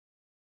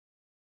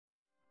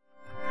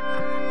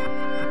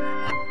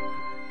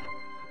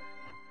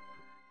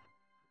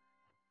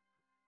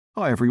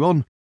Hi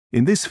everyone,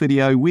 in this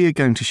video we are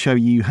going to show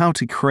you how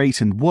to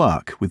create and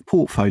work with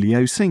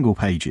Portfolio single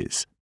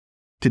pages.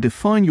 To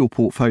define your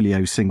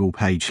Portfolio single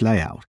page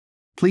layout,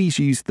 please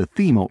use the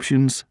Theme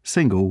Options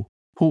Single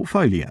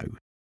Portfolio.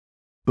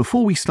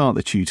 Before we start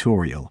the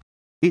tutorial,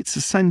 it's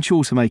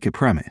essential to make a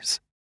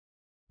premise.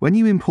 When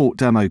you import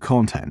demo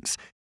contents,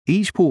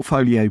 each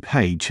Portfolio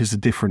page has a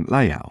different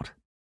layout.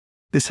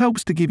 This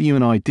helps to give you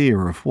an idea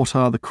of what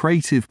are the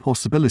creative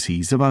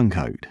possibilities of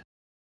Uncode.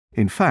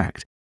 In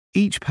fact,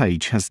 each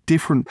page has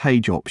different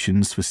page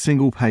options for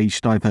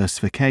single-page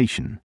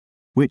diversification,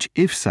 which,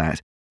 if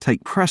set,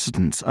 take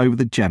precedence over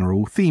the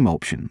general theme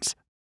options.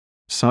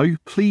 So,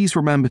 please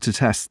remember to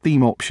test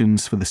theme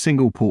options for the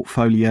single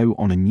portfolio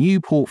on a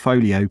new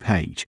portfolio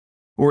page,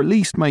 or at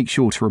least make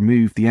sure to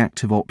remove the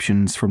active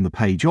options from the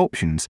page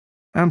options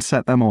and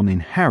set them on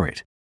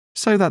Inherit,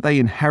 so that they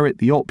inherit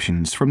the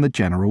options from the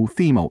general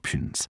theme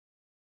options.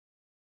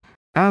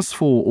 As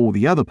for all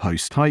the other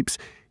post types,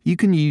 you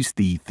can use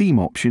the Theme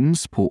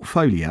Options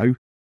Portfolio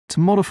to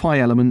modify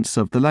elements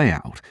of the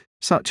layout,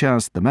 such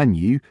as the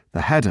menu,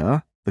 the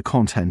header, the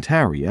content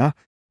area.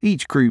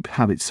 Each group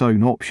have its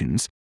own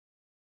options,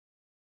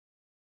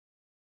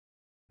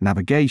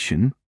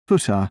 navigation,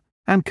 footer,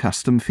 and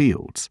custom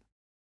fields.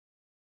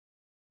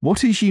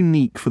 What is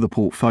unique for the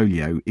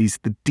portfolio is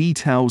the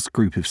Details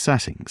group of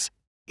settings.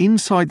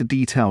 Inside the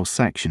Details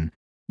section,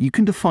 you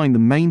can define the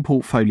main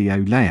portfolio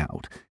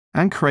layout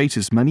and create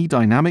as many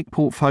dynamic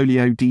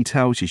portfolio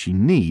details as you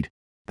need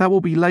that will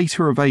be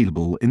later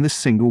available in the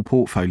single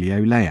portfolio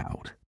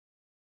layout.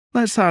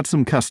 Let's add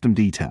some custom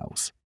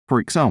details. For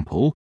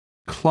example,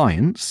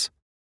 clients,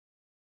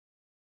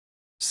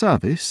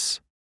 service,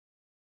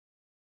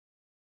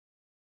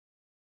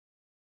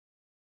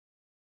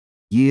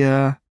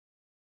 year,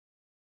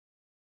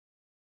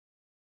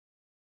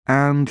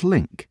 and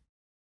link.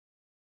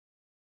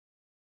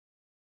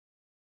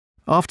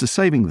 After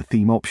saving the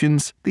theme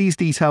options, these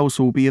details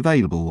will be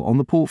available on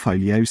the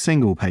portfolio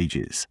single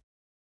pages.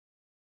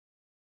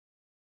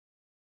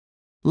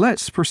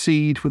 Let's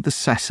proceed with the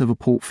set of a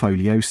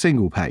portfolio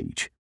single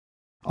page.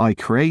 I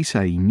create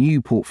a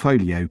new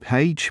portfolio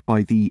page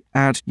by the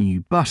Add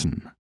New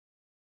button.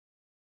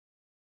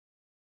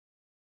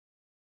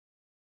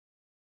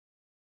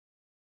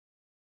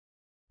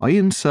 I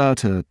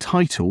insert a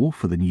title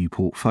for the new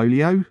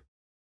portfolio.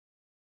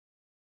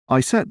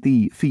 I set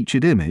the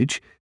featured image,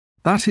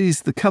 that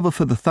is the cover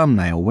for the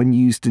thumbnail when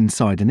used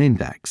inside an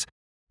index.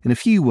 In a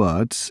few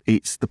words,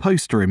 it's the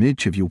poster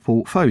image of your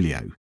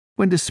portfolio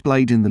when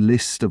displayed in the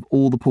list of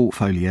all the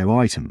portfolio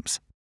items.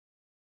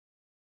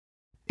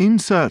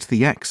 Insert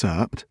the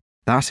excerpt,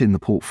 that in the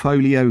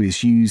portfolio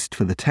is used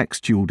for the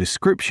textual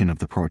description of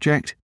the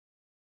project.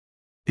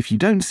 If you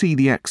don't see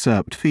the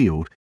excerpt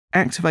field,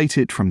 activate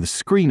it from the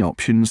screen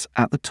options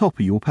at the top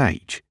of your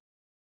page.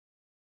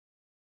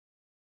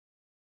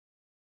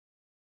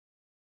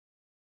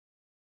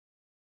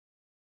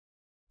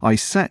 I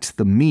set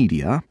the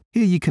media.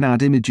 Here you can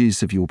add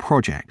images of your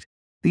project.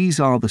 These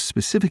are the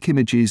specific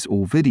images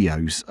or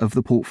videos of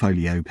the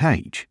portfolio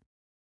page.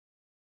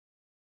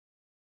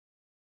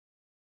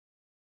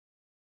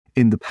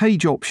 In the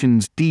Page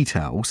Options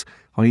Details,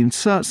 I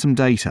insert some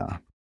data.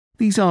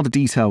 These are the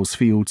details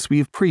fields we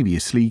have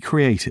previously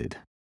created.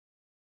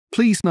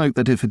 Please note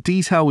that if a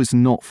detail is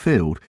not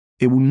filled,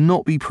 it will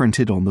not be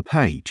printed on the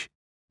page.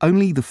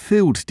 Only the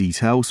filled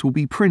details will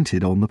be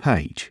printed on the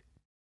page.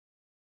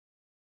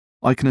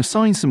 I can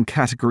assign some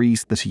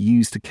categories that are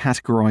used to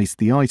categorize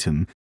the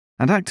item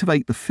and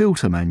activate the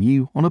filter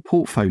menu on a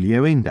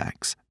portfolio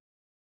index.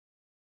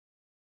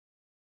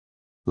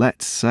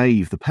 Let's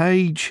save the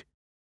page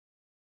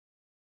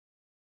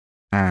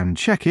and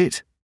check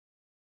it.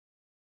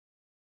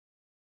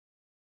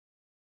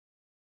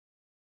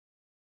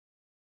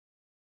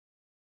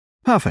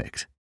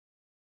 Perfect.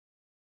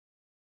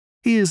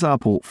 Here's our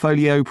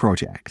portfolio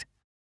project.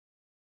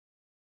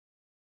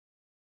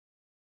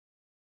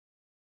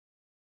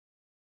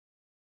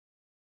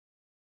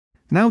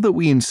 Now that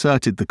we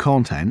inserted the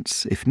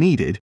contents, if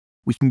needed,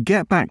 we can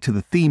get back to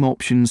the Theme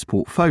Options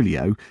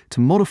portfolio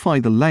to modify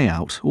the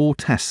layout or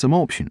test some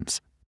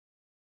options.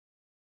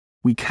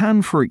 We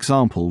can, for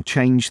example,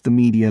 change the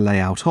media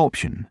layout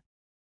option.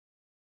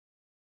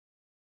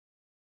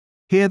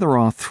 Here there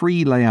are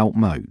three layout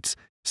modes: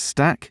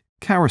 stack,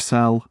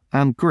 carousel,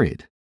 and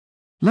grid.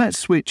 Let's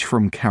switch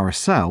from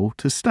carousel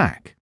to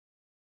stack.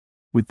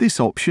 With this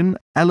option,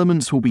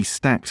 elements will be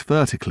stacked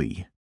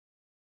vertically.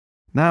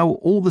 Now,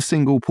 all the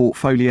single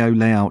portfolio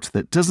layout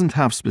that doesn't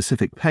have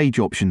specific page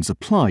options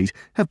applied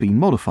have been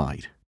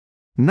modified.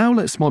 Now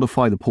let's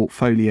modify the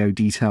portfolio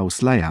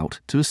details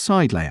layout to a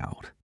side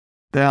layout.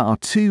 There are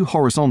two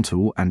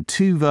horizontal and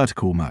two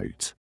vertical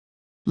modes.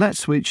 Let's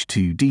switch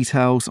to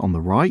Details on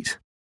the right,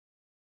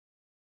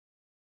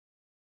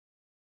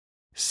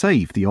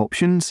 save the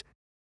options,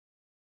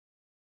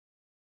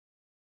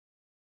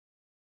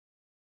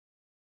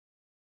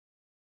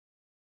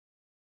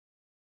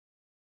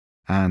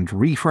 and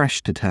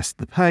refresh to test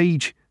the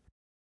page.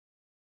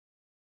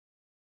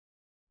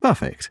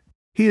 Perfect.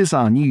 Here's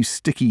our new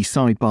sticky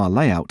sidebar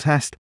layout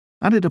test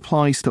and it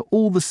applies to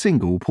all the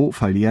single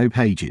portfolio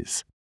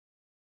pages.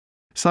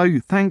 So,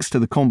 thanks to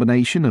the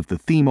combination of the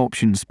theme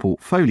options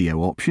portfolio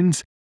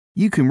options,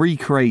 you can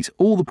recreate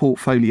all the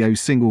portfolio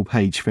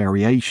single-page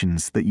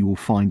variations that you will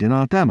find in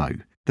our demo,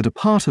 that are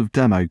part of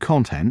demo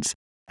contents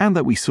and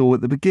that we saw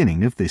at the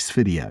beginning of this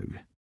video.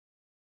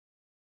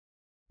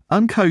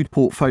 Uncode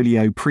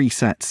portfolio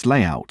presets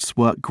layouts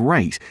work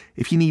great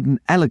if you need an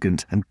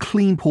elegant and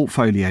clean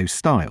portfolio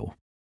style,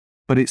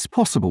 but it's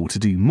possible to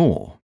do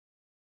more.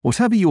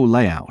 Whatever your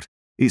layout,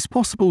 it's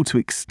possible to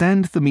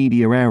extend the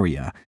media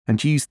area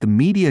and use the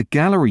media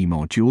gallery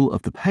module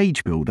of the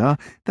page builder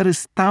that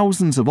has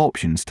thousands of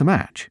options to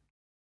match.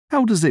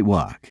 How does it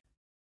work?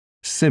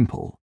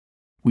 Simple.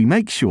 We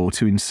make sure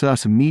to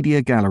insert a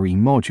media gallery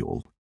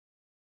module.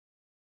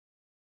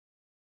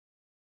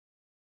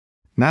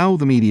 Now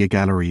the media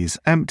gallery is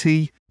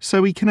empty,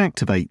 so we can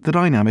activate the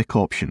dynamic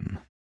option.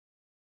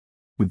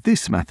 With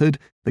this method,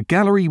 the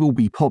gallery will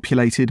be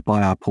populated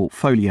by our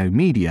portfolio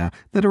media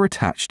that are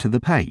attached to the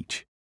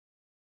page.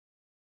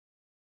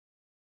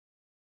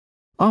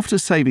 After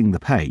saving the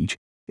page,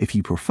 if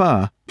you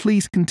prefer,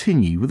 please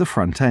continue with the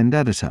front-end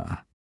editor.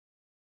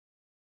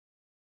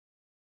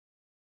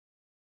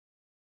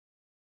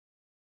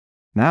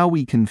 Now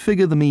we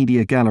configure the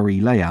media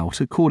gallery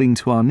layout according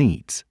to our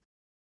needs.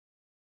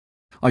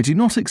 I do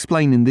not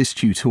explain in this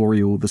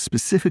tutorial the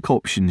specific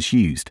options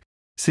used,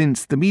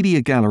 since the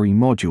media gallery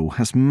module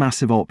has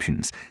massive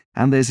options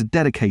and there's a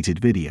dedicated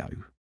video.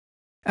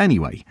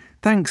 Anyway,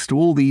 thanks to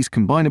all these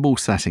combinable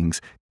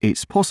settings,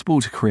 it's possible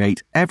to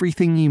create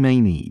everything you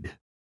may need.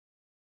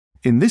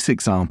 In this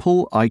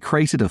example, I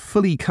created a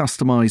fully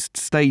customized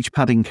stage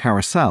padding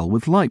carousel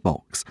with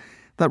Lightbox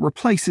that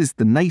replaces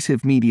the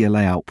native media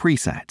layout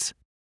presets.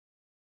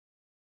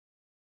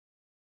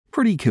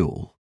 Pretty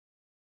cool.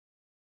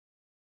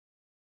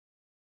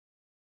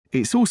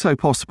 It's also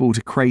possible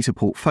to create a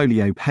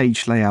portfolio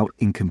page layout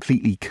in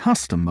completely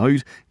custom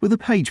mode with a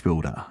page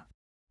builder.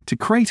 To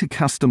create a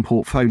custom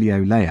portfolio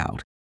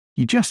layout,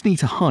 you just need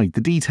to hide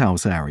the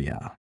details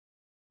area.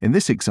 In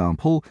this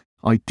example,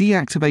 I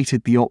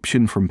deactivated the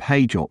option from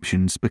page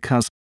options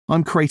because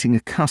I'm creating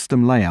a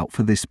custom layout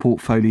for this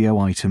portfolio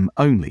item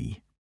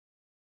only.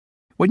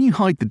 When you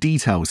hide the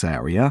details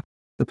area,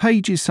 the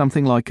page is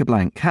something like a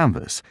blank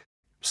canvas,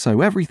 so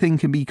everything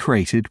can be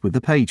created with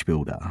the page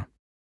builder.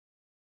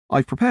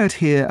 I've prepared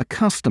here a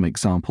custom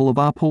example of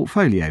our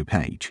portfolio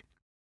page.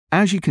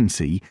 As you can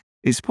see,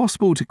 it's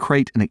possible to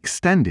create an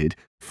extended,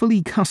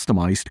 fully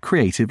customized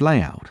creative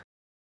layout.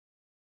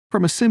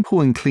 From a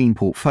simple and clean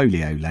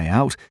portfolio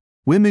layout,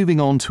 we're moving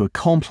on to a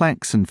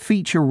complex and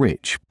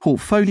feature-rich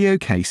portfolio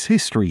case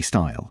history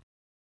style.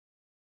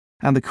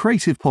 And the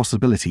creative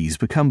possibilities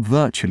become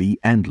virtually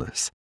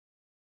endless.